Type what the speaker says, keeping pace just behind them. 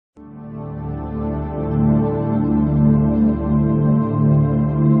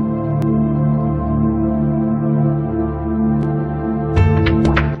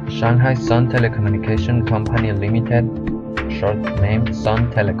Shanghai Sun Telecommunication Company Limited, short name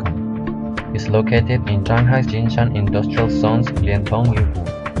Sun Telecom, is located in Shanghai's Jinshan Industrial Zone's Liantong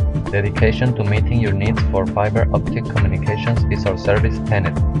Yubu. Dedication to meeting your needs for fiber optic communications is our service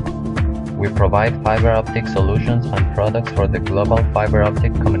tenet. We provide fiber optic solutions and products for the global fiber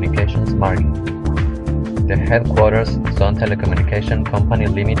optic communications market. The headquarters, Sun Telecommunication Company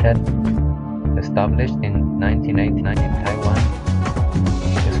Limited, established in 1989 in Taiwan,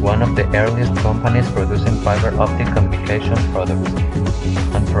 is one of the earliest companies producing fiber optic communication products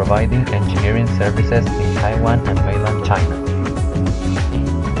and providing engineering services in Taiwan and mainland China.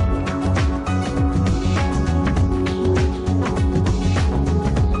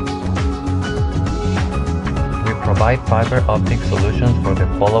 We provide fiber optic solutions for the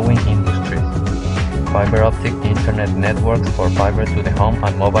following industries: fiber optic internet networks for fiber to the home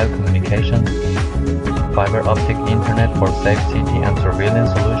and mobile communications, fiber optic internet for safe city and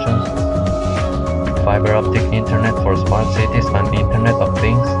surveillance solutions, fiber optic internet for smart cities and Internet of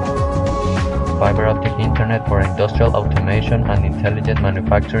Things, fiber optic internet for industrial automation and intelligent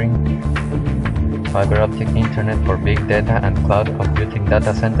manufacturing, fiber optic internet for big data and cloud computing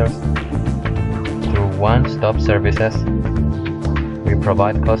data centers. Through one-stop services, we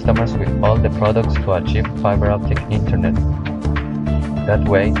provide customers with all the products to achieve fiber optic internet. That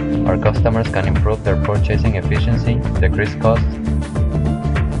way, our customers can improve their purchasing efficiency, decrease costs,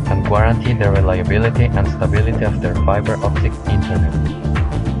 and guarantee the reliability and stability of their fiber optic internet.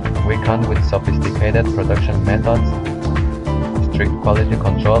 We come with sophisticated production methods, strict quality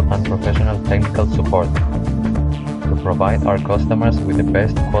control, and professional technical support to provide our customers with the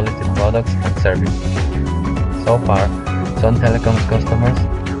best quality products and service. So far, Sun Telecom's customers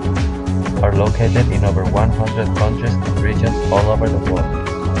are located in over 100 countries and regions all over the world,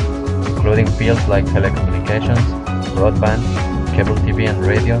 including fields like telecommunications, broadband, cable TV and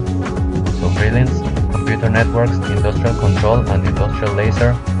radio, surveillance, computer networks, industrial control and industrial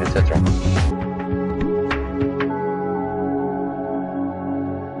laser, etc.